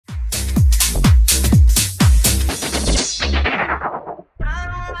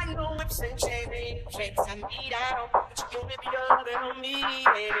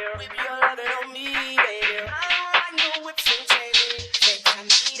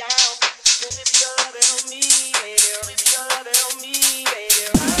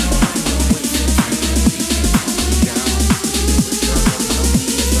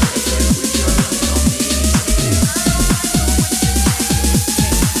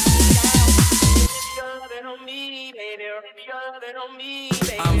I'm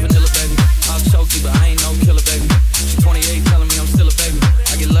vanilla, baby. I'll choke you, but I ain't no killer, baby. She 28, telling me I'm still a baby.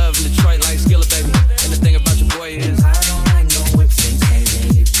 I get love in Detroit like Skilla, baby. And the thing about your boy is I don't like no whips and chains,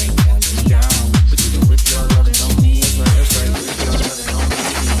 and you can't count me down. But you can whip your lovin' on me. That's right, whip your lovin' on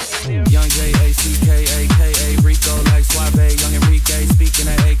me. Young J-A-C-K-A-K-A, Rico like Suave, young Enrique, speaking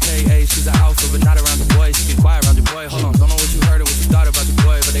at AKA. She's an alpha, but not around the boy. She get quiet around your boy. Hold on, don't know what you heard or what you thought about your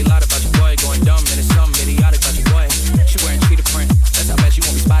boy, but they lied about your boy. Going dumb, and it's something idiotic about your boy. She wearing cheetah print, that's how bad she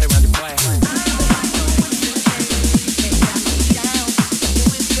won't be spotted around your boy.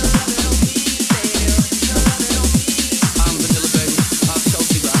 I'm vanilla, baby. I'll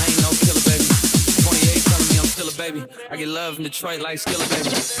choke you, but I ain't no killer, baby. 28 telling me I'm still a baby. I get love in Detroit like Skilla,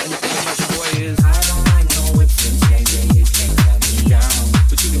 baby. And the thing about your boy is I don't like no whips and chains, and you can't cut me down.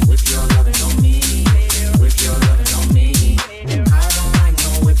 But you can whip your lovin' on me. Whip your lovin' on me. I don't like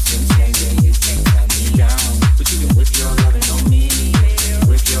no whips and chains, and you can't cut me down. But you can whip your lovin' on me.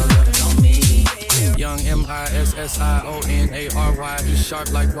 Whip your lovin' on me. Young M-I-S-S-I-O-N-A-R-Y. He's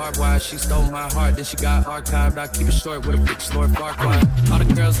sharp like barbed wire. She stole my heart, then she got archived. I keep it short with a bitch, Lord Farquaad. All the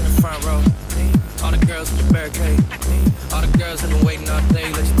girls in the front row, all the girls in the barricade, all the girls have been waiting all day.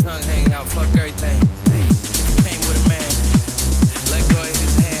 Let your tongue hang out, fuck everything.